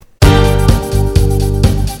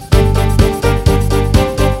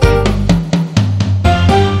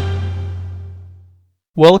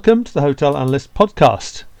Welcome to the Hotel Analyst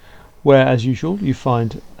podcast, where, as usual, you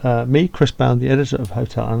find me, Chris Bound, the editor of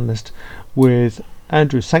Hotel Analyst, with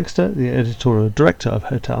Andrew Sangster, the editorial director of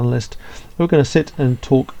Hotel Analyst. We're going to sit and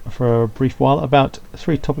talk for a brief while about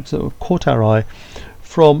three topics that have caught our eye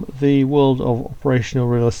from the world of operational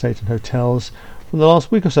real estate and hotels from the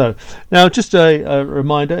last week or so. Now, just a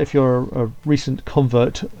reminder, if you're a recent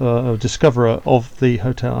convert or discoverer of the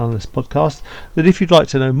Hotel Analyst podcast, that if you'd like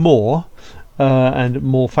to know more and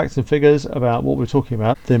more facts and figures about what we're talking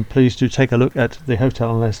about, then please do take a look at the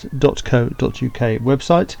hotelanalyst.co.uk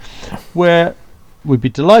website, where we'd be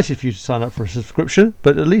delighted for you to sign up for a subscription,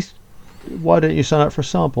 but at least why don't you sign up for a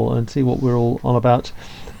sample and see what we're all on about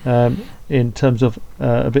in terms of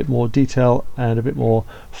a bit more detail and a bit more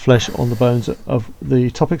flesh on the bones of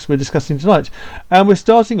the topics we're discussing tonight. And we're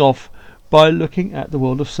starting off by looking at the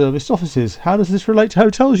world of serviced offices. How does this relate to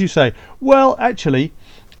hotels, you say? Well, actually,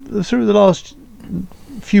 through the last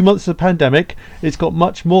few months of the pandemic, it's got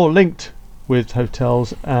much more linked with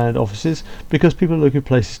hotels and offices because people are looking for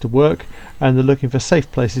places to work and they're looking for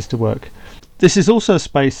safe places to work. This is also a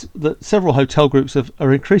space that several hotel groups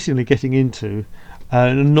are increasingly getting into,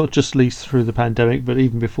 and not just least through the pandemic, but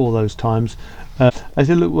even before those times, as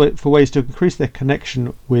they look for ways to increase their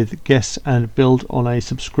connection with guests and build on a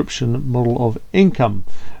subscription model of income.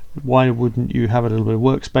 Why wouldn't you have a little bit of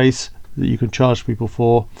workspace that you can charge people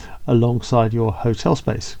for alongside your hotel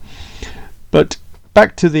space? But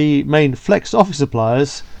back to the main flex office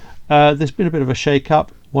suppliers, there's been a bit of a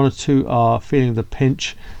shake-up. One or two are feeling the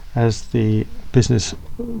pinch as the business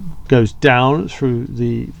goes down through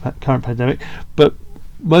the current pandemic, but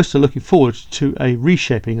most are looking forward to a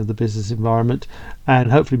reshaping of the business environment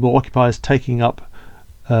and hopefully more occupiers taking up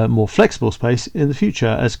more flexible space in the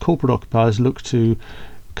future as corporate occupiers look to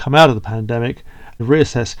come out of the pandemic and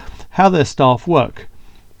reassess how their staff work.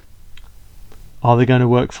 Are they going to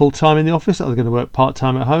work full-time in the office? Are they going to work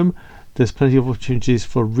part-time at home? There's plenty of opportunities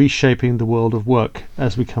for reshaping the world of work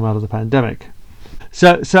as we come out of the pandemic.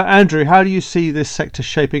 So Andrew, how do you see this sector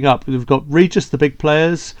shaping up? We've got Regus, the big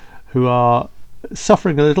players, who are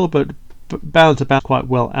suffering a little, but bound to bounce quite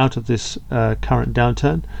well out of this current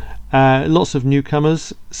downturn. Lots of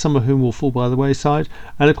newcomers, some of whom will fall by the wayside,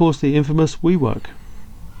 and of course the infamous WeWork.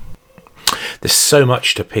 There's so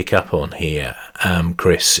much to pick up on here,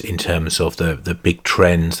 Chris, in terms of the big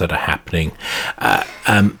trends that are happening.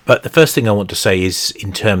 But the first thing I want to say is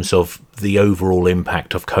in terms of the overall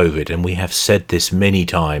impact of COVID, and we have said this many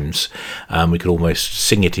times. We could almost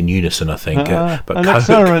sing it in unison, I think. But an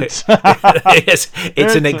accelerant. Yes,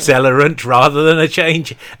 it's an accelerant rather than a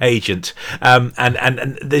change agent.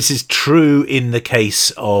 And this is true in the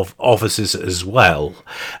case of offices as well.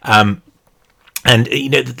 And you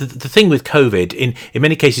know the thing with COVID, in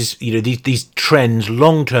many cases, you know these trends,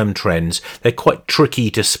 long-term trends, they're quite tricky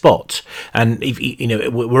to spot. And if, you know,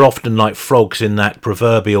 we're often like frogs in that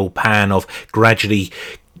proverbial pan of gradually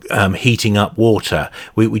heating up water.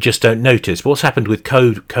 We just don't notice. But what's happened with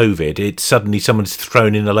COVID? It's suddenly someone's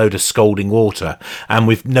thrown in a load of scalding water, and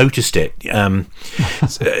we've noticed it. Our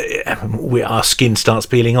skin starts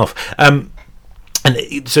peeling off.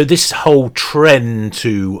 And so this whole trend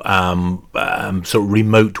to sort of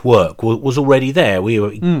remote work was already there. We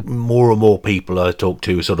were more and more people I talked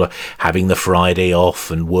to sort of having the Friday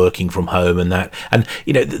off and working from home and that. And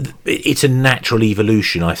you know, it's a natural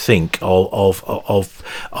evolution, I think, of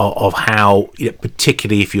how, you know,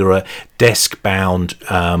 particularly if you're a desk-bound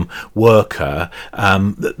worker,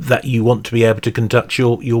 that you want to be able to conduct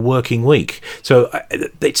your working week. So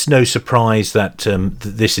it's no surprise that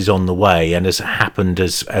this is on the way and has happened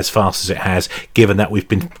as fast as it has, given that we've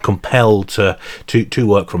been compelled to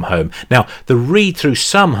work from home. Now, the read-through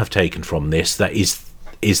some have taken from this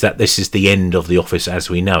is that this is the end of the office as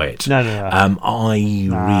we know it. No. I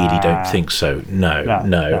really don't think so. No.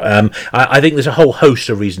 I think there's a whole host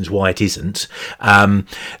of reasons why it isn't.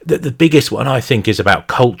 The biggest one, I think, is about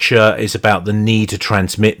culture, is about the need to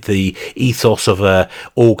transmit the ethos of a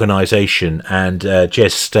organisation. And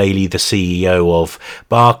Jez Staley, the CEO of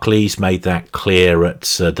Barclays, made that clear at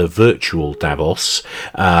the virtual Davos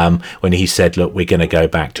when he said, look, we're going to go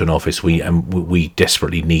back to an office. We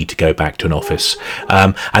desperately need to go back to an office.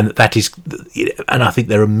 And that is, and I think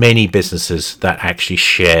there are many businesses that actually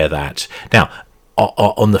share that. Now,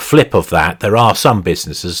 on the flip of that, there are some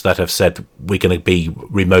businesses that have said we're going to be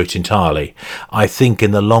remote entirely. I think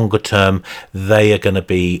in the longer term, they are going to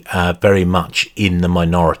be very much in the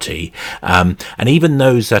minority. And even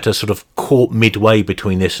those that are sort of caught midway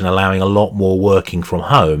between this and allowing a lot more working from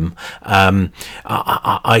home, I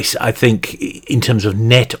think in terms of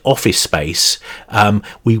net office space,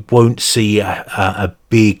 we won't see a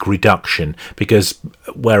big reduction, because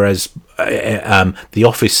whereas the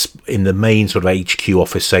office in the main sort of HQ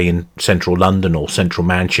office, say in central London or central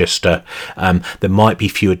Manchester, there might be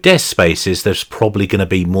fewer desk spaces. There's probably going to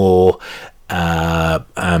be more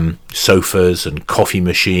sofas and coffee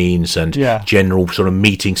machines and general sort of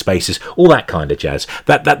meeting spaces, all that kind of jazz.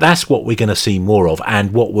 That's what we're going to see more of,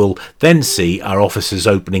 and what we'll then see are offices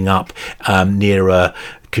opening up nearer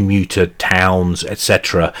commuter towns,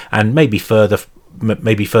 etc., and maybe further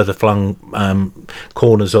flung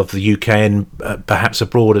corners of the UK and perhaps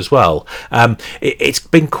abroad as well. It's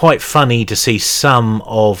been quite funny to see some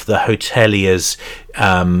of the hoteliers'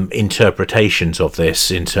 interpretations of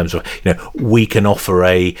this, in terms of, we can offer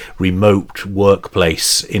a remote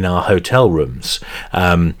workplace in our hotel rooms,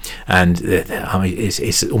 and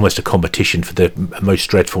it's almost a competition for the most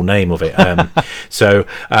dreadful name of it.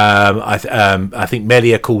 I think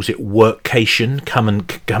Melia calls it workcation.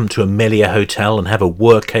 Come to a Melia hotel and have a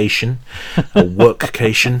workcation,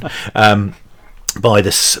 by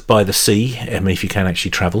the sea. I mean, if you can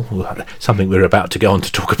actually travel, something we're about to go on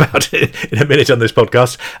to talk about in a minute on this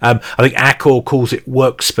podcast. I think Accor calls it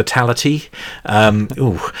workspitality.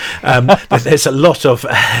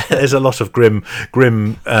 There's a lot of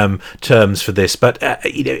grim terms for this, but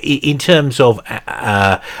in terms of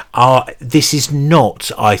this is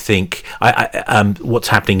not, I think, what's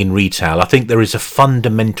happening in retail. I think there is a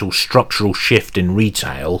fundamental structural shift in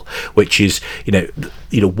retail, which is,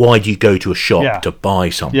 why do you go to a shop to buy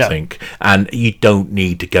something? And you don't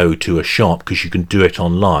need to go to a shop because you can do it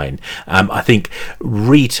online. I think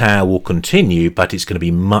retail will continue, but it's going to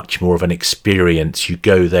be much more of an experience. You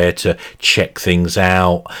go there to check things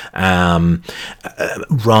out,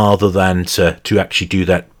 rather than to actually do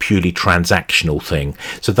that purely transactional thing.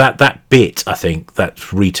 So that bit, I think,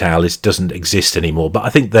 that retail doesn't exist anymore. But I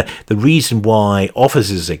think the reason why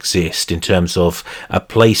offices exist, in terms of a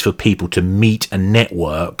place for people to meet and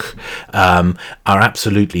network, are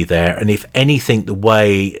absolutely there. And if anything, the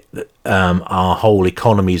way our whole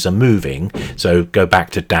economies are moving, so go back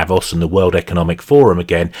to Davos and the World Economic Forum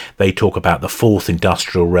again, they talk about the fourth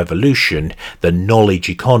industrial revolution, the knowledge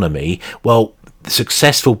economy. Well,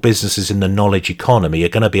 successful businesses in the knowledge economy are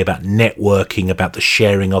going to be about networking, about the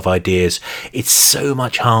sharing of ideas. It's so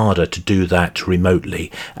much harder to do that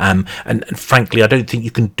remotely, and frankly, I don't think you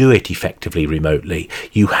can do it effectively remotely.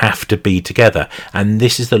 You have to be together, and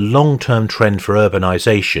this is the long-term trend for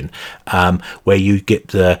urbanization, where you get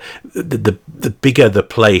the bigger the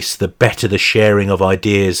place, the better the sharing of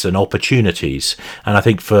ideas and opportunities. And I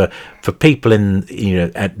think for people in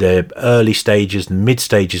at the early stages and mid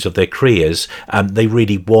stages of their careers, they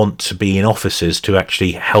really want to be in offices to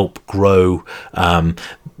actually help grow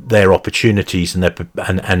their opportunities and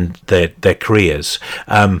their careers.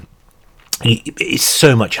 It's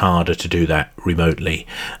so much harder to do that remotely.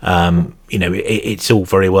 It's all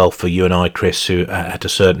very well for you and I, Chris, who at a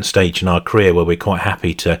certain stage in our career where we're quite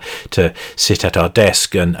happy to sit at our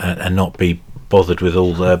desk and not be bothered with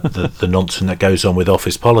all the nonsense that goes on with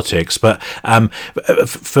office politics. But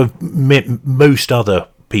for most other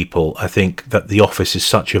people, I think that the office is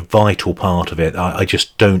such a vital part of it. I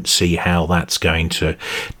just don't see how that's going to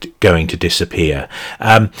disappear.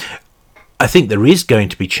 I think there is going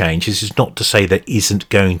to be change. This is not to say there isn't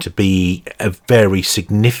going to be a very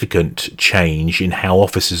significant change in how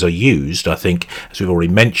offices are used. I think, as we've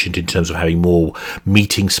already mentioned, in terms of having more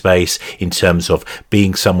meeting space, in terms of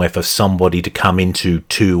being somewhere for somebody to come into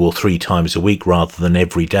 2 or 3 times a week rather than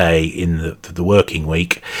every day in the working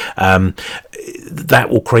week, that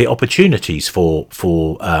will create opportunities for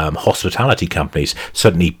hospitality companies.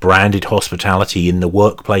 Certainly branded hospitality in the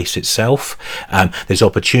workplace itself. There's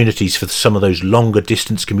opportunities for some of those longer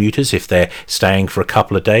distance commuters. If they're staying for a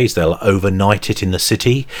couple of days, they'll overnight it in the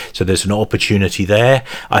city, so there's an opportunity there.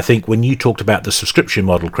 I think when you talked about the subscription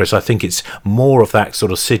model, Chris, I think it's more of that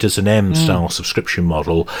sort of Citizen M style subscription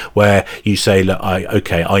model, where you say, look, I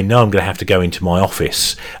know I'm going to have to go into my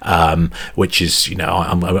office, which is,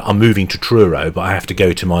 I'm moving to Truro, but I have to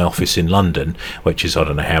go to my office in London, which is, I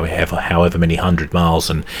don't know, however many 100 miles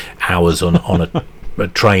and hours on a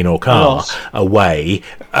train or car away,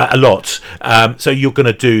 a lot. So you're going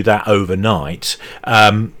to do that overnight,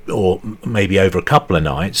 or maybe over a couple of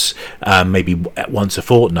nights, maybe once a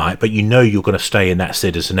fortnight, but you're going to stay in that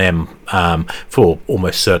Citizen M for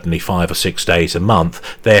almost certainly 5 or 6 days a month.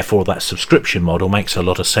 Therefore, that subscription model makes a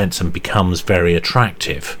lot of sense and becomes very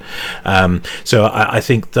attractive. So I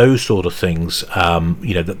think those sort of things,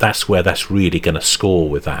 that's where that's really going to score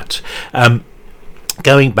with that.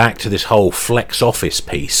 going back to this whole flex office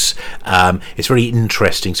piece, it's very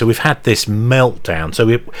interesting. So we've had this meltdown. So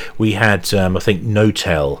we had, I think,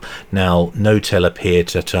 Notel. Now, Notel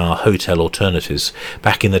appeared at our Hotel Alternatives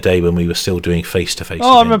back in the day when we were still doing face-to-face events.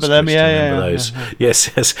 I remember them. Yeah. Yes.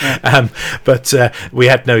 But we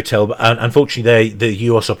had Notel. Unfortunately, the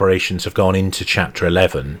US operations have gone into Chapter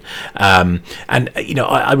 11. And,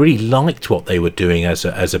 I really liked what they were doing as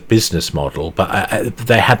a business model, but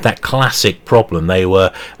they had that classic problem. They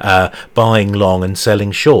were buying long and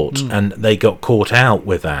selling short, and they got caught out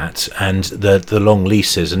with that, and the long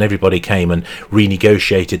leases, and everybody came and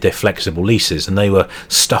renegotiated their flexible leases, and they were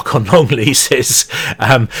stuck on long leases.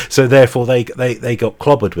 So therefore they got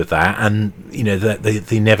clobbered with that, and the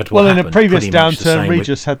inevitable. Well, in a previous downturn,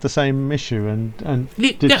 Regis had the same issue and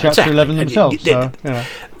did Chapter 11 themselves.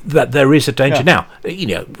 That there is a danger now.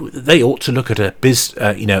 They ought to look at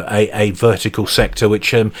a vertical sector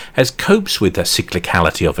which has copes with the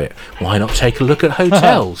cyclicality of it. Why not take a look at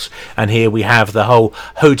hotels? And here we have the whole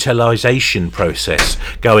hotelization process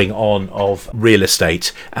going on of real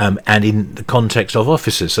estate, and in the context of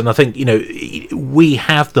offices. And I think we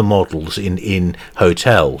have the models in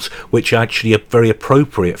hotels which actually are very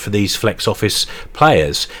appropriate for these flex office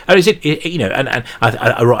players. And is it and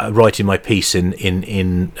I write in my piece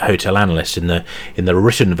in Hotel Analyst in the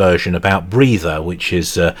written version about Breather, which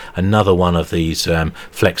is another one of these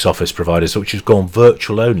flex office providers which has gone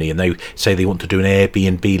virtual only, and they say they want to do an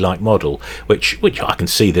Airbnb like model, which I can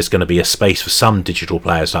see there's going to be a space for some digital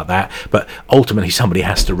players like that, but ultimately somebody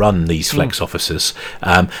has to run these flex offices,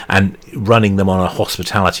 and running them on a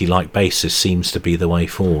hospitality like basis seems to be the way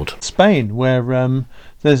forward. Spain, where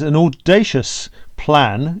there's an audacious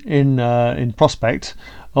plan in prospect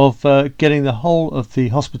of getting the whole of the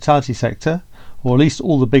hospitality sector, or at least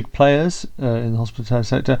all the big players in the hospitality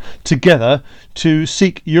sector, together to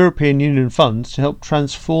seek European Union funds to help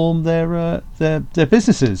transform their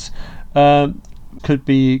businesses. Could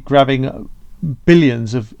be grabbing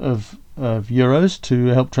billions of euros to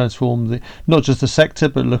help transform not just the sector,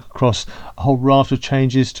 but look across a whole raft of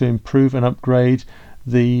changes to improve and upgrade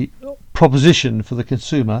the proposition for the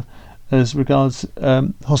consumer as regards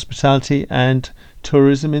hospitality and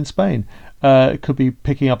tourism in Spain. It could be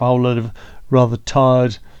picking up a whole load of rather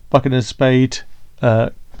tired bucket and spade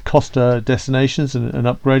Costa destinations and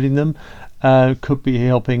upgrading them. Could be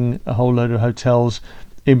helping a whole load of hotels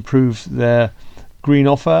improve their green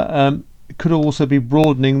offer. Could also be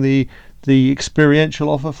broadening the experiential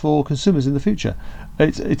offer for consumers in the future.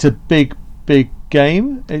 It's a big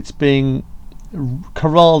game. It's being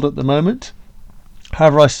corralled at the moment.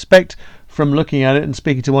 However, I suspect from looking at it and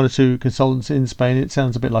speaking to one or two consultants in Spain, it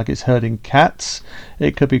sounds a bit like it's herding cats.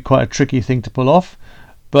 It could be quite a tricky thing to pull off.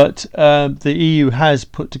 But the EU has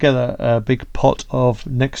put together a big pot of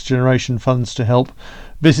next generation funds to help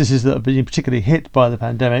businesses that have been particularly hit by the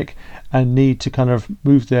pandemic and need to kind of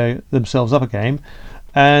move themselves up a game.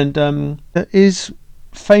 And is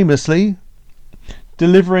famously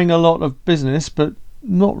delivering a lot of business, but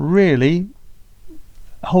not really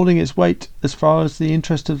holding its weight as far as the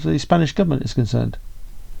interest of the Spanish government is concerned.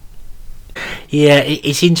 Yeah,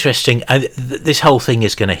 it's interesting. This whole thing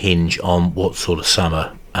is going to hinge on what sort of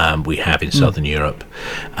summer we have in Southern Europe,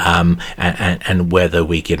 and whether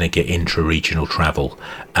we're going to get intra-regional travel.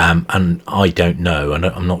 And I don't know, and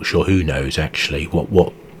I'm not sure who knows actually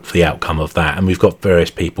what the outcome of that, and we've got various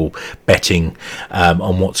people betting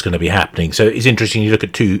on what's going to be happening. So it's interesting, you look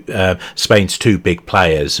at Spain's two big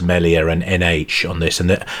players, Melia and NH, on this, and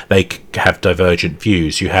they have divergent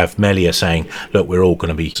views. You have Melia saying, look, we're all going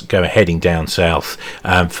to be heading down south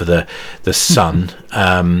for the sun,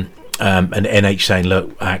 and NH saying,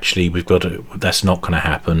 look, actually that's not going to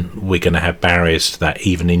happen. We're going to have barriers to that,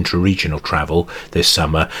 even intra-regional travel this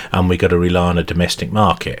summer, and we've got to rely on a domestic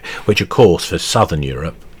market, which of course for Southern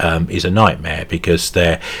Europe is a nightmare, because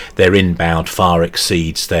their inbound far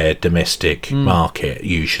exceeds their domestic market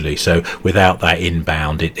usually. So without that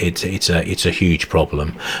inbound, it's a huge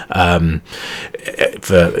problem. It's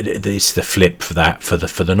the flip for that for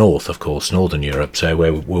the north, of course, Northern Europe. So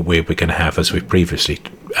where we're going to have, as we've previously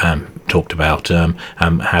talked about,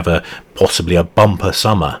 have possibly a bumper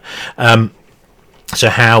summer. So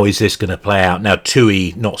how is this going to play out now?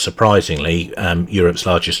 TUI, not surprisingly, Europe's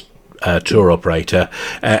largest tour operator,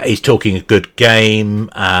 is talking a good game.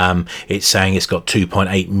 It's saying it's got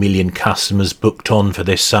 2.8 million customers booked on for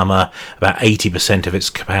this summer, about 80% of its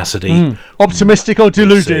capacity. Optimistic or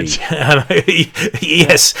deluded?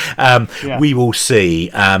 Yes, we will see.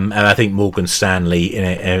 And I think Morgan Stanley, in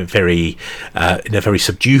a very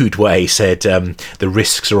subdued way, said the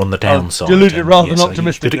risks are on the downside. Deluded rather than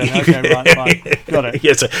optimistic. Right. Got it.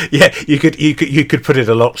 Yes, you could put it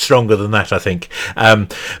a lot stronger than that, I think.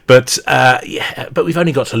 But we've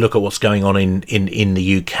only got to look at what's going on in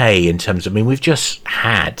the UK in terms of. I mean, we've just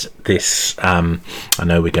had this. I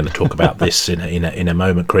know we're going to talk about this in a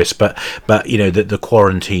moment, Chris. But the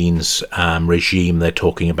quarantines regime they're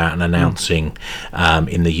talking about and announcing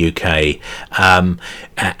in the UK,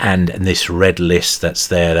 and this red list that's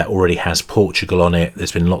there that already has Portugal on it.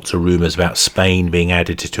 There's been lots of rumours about Spain being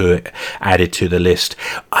added to the list.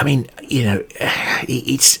 I mean,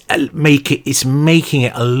 it's making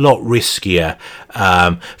it a lot riskier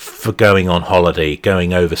for going on holiday,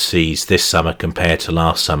 going overseas this summer compared to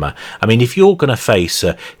last summer. I mean, if you're going to face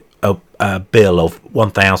a bill of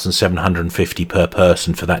 $1,750 per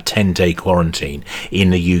person for that 10-day quarantine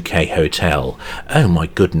in a UK hotel, oh my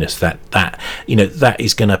goodness, that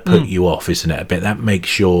is going to put you off, isn't it? A bit. That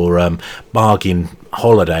makes your bargain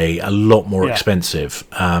holiday a lot more expensive.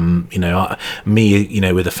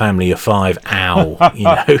 Me, with a family of 5,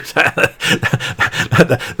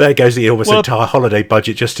 there goes the almost entire holiday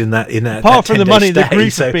budget just in that. Apart from the money, the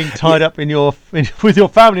grief of being tied up with your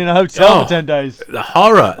family in a hotel for 10 days. The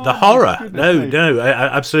horror. No, I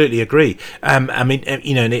absolutely agree. I mean,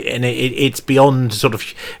 it's beyond sort of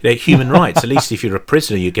human rights. At least if you're a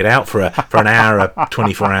prisoner, you get out for an hour,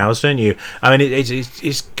 24 hours, don't you? I mean,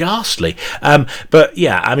 it's ghastly. But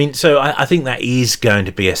yeah, I mean, so I think that is going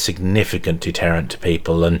to be a significant deterrent to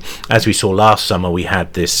people. And as we saw last summer, we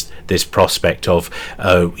had this prospect of,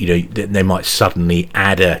 they might suddenly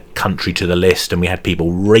add a country to the list, and we had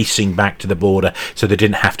people racing back to the border so they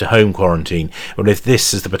didn't have to home quarantine. But if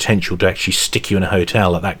this is the potential to actually stick you in a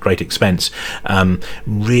hotel at that great expense,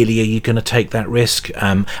 really, are you going to take that risk?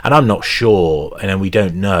 And I'm not sure, and we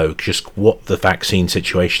don't know just what the vaccine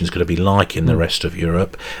situation is going to be like in the rest of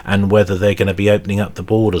Europe, and whether they're going to be opening up the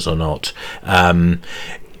borders or not.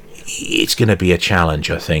 It's going to be a challenge,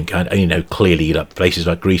 I think. Clearly, places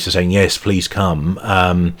like Greece are saying yes, please come.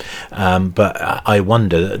 But I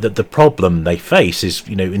wonder that the problem they face is,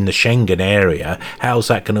 in the Schengen area, how's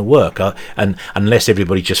that going to work? And unless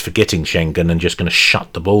everybody's just forgetting Schengen and just going to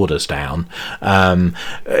shut the borders down,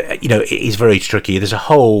 it is very tricky. There's a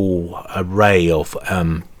whole array of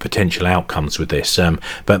potential outcomes with this,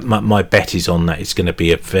 but my bet is on that it's going to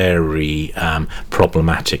be a very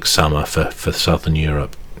problematic summer for Southern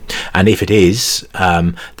Europe. And if it is,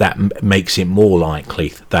 that makes it more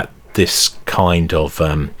likely that this kind of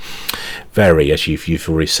very, as you've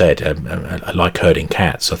already said, like herding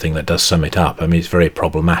cats, I think that does sum it up. I mean, it's a very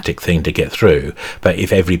problematic thing to get through. But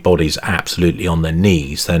if everybody's absolutely on their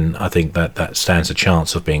knees, then I think that stands a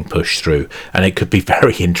chance of being pushed through. And it could be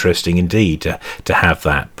very interesting indeed to have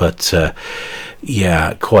that. But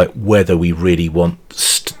quite whether we really want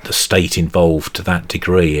the state involved to that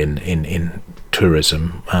degree in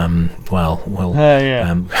tourism, we'll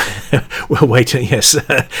wait. Yes,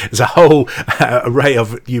 there's a whole array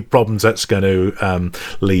of new problems that's going to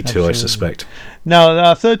lead to, I suspect. Now,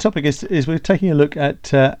 our third topic is we're taking a look at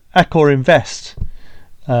Accor Invest,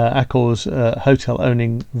 Accor's hotel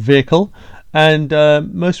owning vehicle, and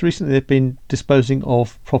most recently they've been disposing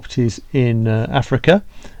of properties in Africa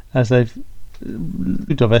as they've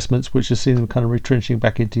divestments, which has seen them kind of retrenching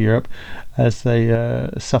back into Europe as they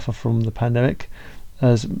suffer from the pandemic,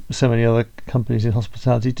 as so many other companies in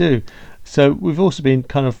hospitality do. So we've also been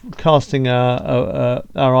kind of casting our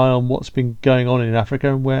eye on what's been going on in Africa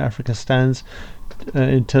and where Africa stands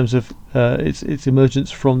in terms of its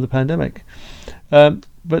emergence from the pandemic.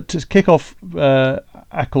 But to kick off,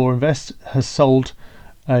 Accor Invest has sold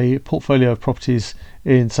a portfolio of properties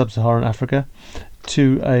in sub-Saharan Africa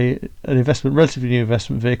to an relatively new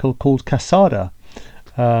investment vehicle called Casada.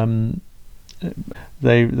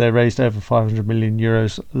 They raised over 500 million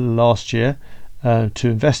euros last year to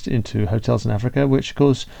invest into hotels in Africa, which of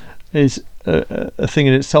course is a thing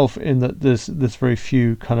in itself, in that there's very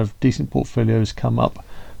few kind of decent portfolios come up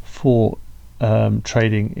for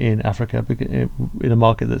trading in Africa, in a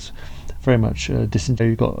market that's very much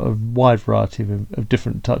disintegrated. You've got a wide variety of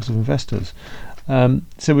different types of investors.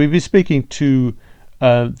 So we've been speaking to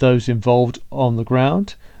those involved on the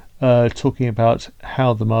ground, talking about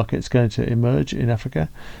how the market's going to emerge in Africa.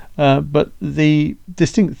 But the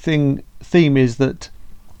distinct theme is that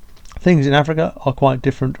things in Africa are quite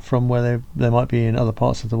different from where they might be in other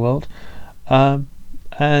parts of the world. And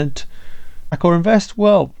Accor Invest,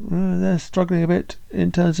 well, they're struggling a bit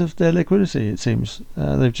in terms of their liquidity, it seems.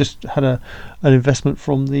 They've just had an investment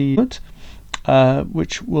from the government,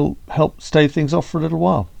 which will help stave things off for a little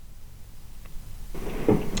while.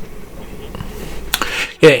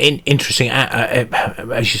 Yeah, interesting.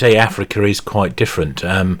 As you say, Africa is quite different.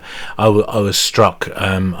 I was struck.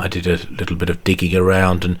 I did a little bit of digging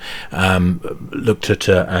around and looked at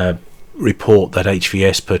a report that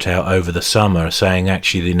HVS put out over the summer, saying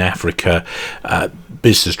actually in Africa,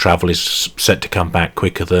 business travel is set to come back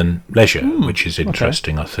quicker than leisure, which is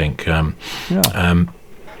interesting. Okay. I think.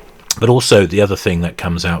 But also the other thing that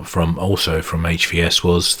comes out from HVS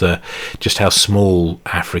was just how small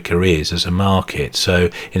Africa is as a market. So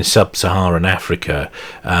in sub-Saharan Africa,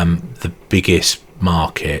 the biggest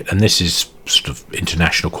market, and this is sort of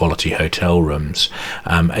international quality hotel rooms,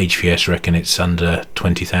 HVS reckon it's under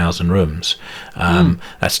 20,000 rooms.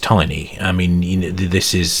 That's tiny. I mean,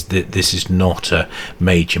 this is not a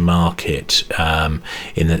major market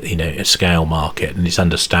in the a scale market, and it's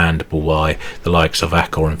understandable why the likes of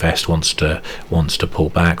Accor Invest wants to pull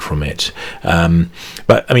back from it.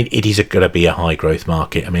 But I mean, it is going to be a high growth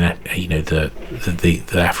market. I mean, the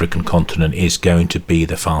African continent is going to be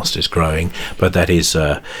the fastest growing, but that is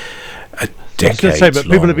a decades but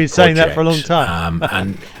people have been saying that for a long time.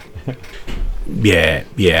 And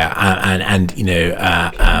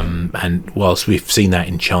and whilst we've seen that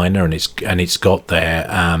in China and it's got there,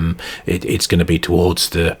 it's going to be towards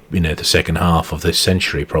the second half of this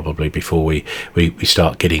century probably before we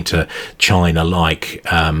start getting to China like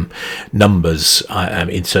numbers.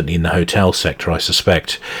 Certainly in the hotel sector, I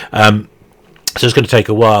suspect. So it's going to take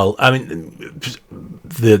a while. I mean,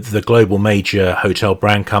 the global major hotel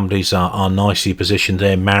brand companies are nicely positioned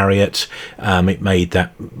there. Marriott, it made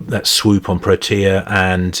that swoop on Protea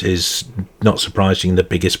and is not surprising the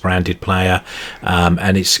biggest branded player,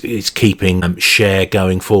 and it's keeping share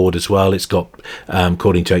going forward as well. It's got,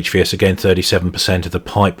 according to HVS again, 37% of the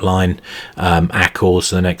pipeline. Accor's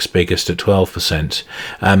the next biggest at 12%.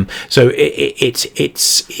 So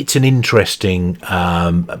it's an interesting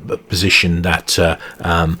position that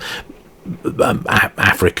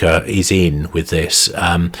Africa is in with this.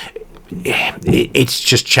 It's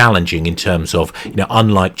just challenging in terms of,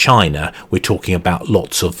 unlike China, we're talking about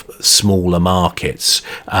lots of smaller markets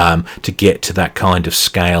to get to that kind of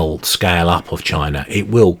scale up of China. It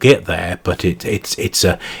will get there, but it's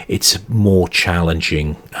a more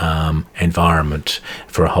challenging environment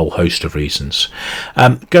for a whole host of reasons.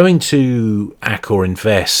 Going to Accor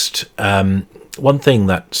Invest. One thing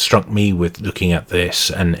that struck me with looking at this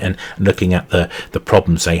and looking at the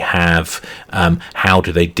problems they have, how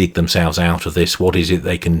do they dig themselves out of this? What is it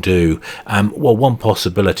they can do? Well, one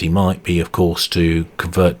possibility might be, of course, to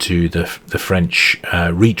convert to the French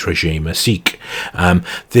REIT regime, a SIIC.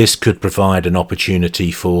 This could provide an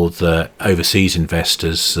opportunity for the overseas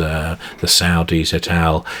investors, the Saudis et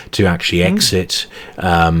al., to actually exit.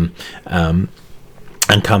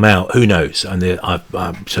 And come out. Who knows? And I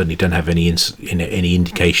certainly don't have any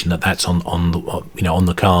indication that that's on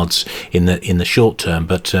the cards in the short term.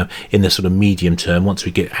 But in the sort of medium term, once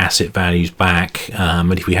we get asset values back,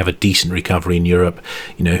 and if we have a decent recovery in Europe,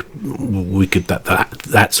 we could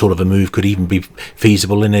that sort of a move could even be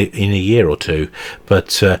feasible in a year or two.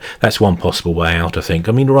 But that's one possible way out, I think.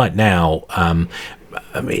 I mean, right now.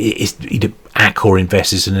 Accor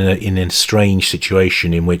Invest is in a strange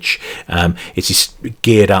situation in which it's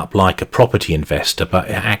geared up like a property investor, but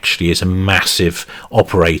it actually is a massive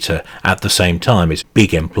operator at the same time. It's a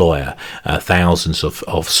big employer. Thousands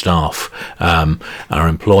of staff are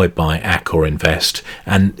employed by Accor Invest,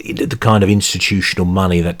 and the kind of institutional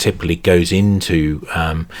money that typically goes into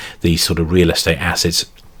these sort of real estate assets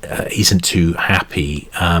isn't too happy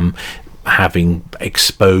having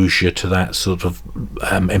exposure to that sort of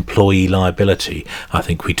employee liability. I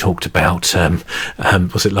think we talked about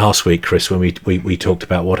was it last week, Chris, when we talked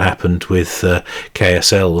about what happened with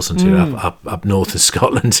KSLs and up north in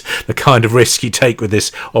Scotland, the kind of risk you take with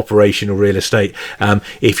this operational real estate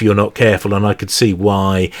if you're not careful. And I could see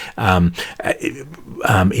why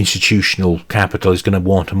institutional capital is going to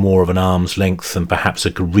want more of an arm's length, and perhaps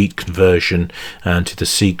a REIT conversion to the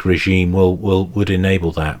SIIC regime would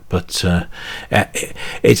enable that. But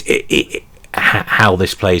how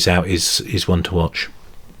this plays out is one to watch.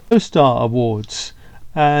 No Star Awards,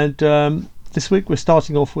 and this week we're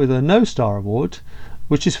starting off with a No Star Award,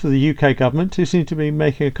 which is for the UK government, who seem to be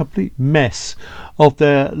making a complete mess of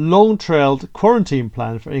their long-trailed quarantine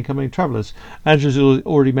plan for incoming travellers. Andrew's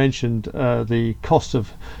already mentioned the cost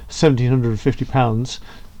of £1,750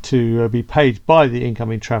 to be paid by the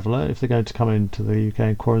incoming traveller if they're going to come into the UK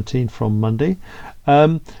and quarantine from Monday.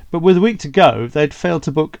 But with a week to go, they'd failed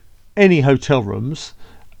to book any hotel rooms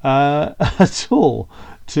at all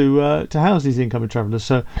to house these incoming travellers.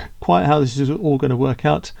 So quite how this is all going to work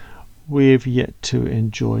out, we've yet to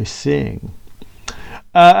enjoy seeing.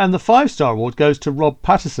 And the 5-star award goes to Rob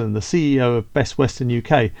Patterson, the CEO of Best Western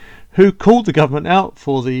UK, who called the government out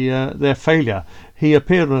for their failure. He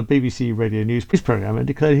appeared on a BBC Radio News programme and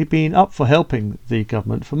declared he'd been up for helping the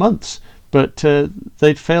government for months, but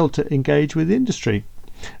they'd failed to engage with industry.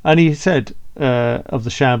 And he said of the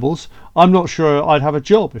shambles, "I'm not sure I'd have a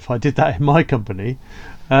job if I did that in my company."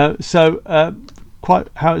 So quite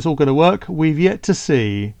how it's all going to work, we've yet to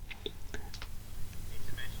see.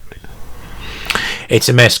 It's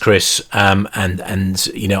a mess, Chris, and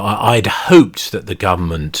I'd hoped that the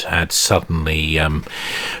government had suddenly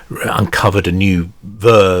uncovered a new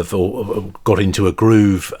verve or got into a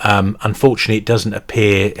groove. Unfortunately, it doesn't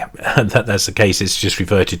appear that that's the case. It's just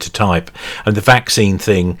reverted to type. And the vaccine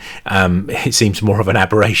thing, it seems more of an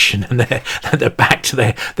aberration, and they're back to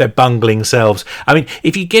their bungling selves. I mean,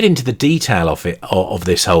 if you get into the detail of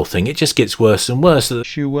this whole thing, it just gets worse and worse.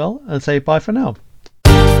 Wish you well, and say bye for now.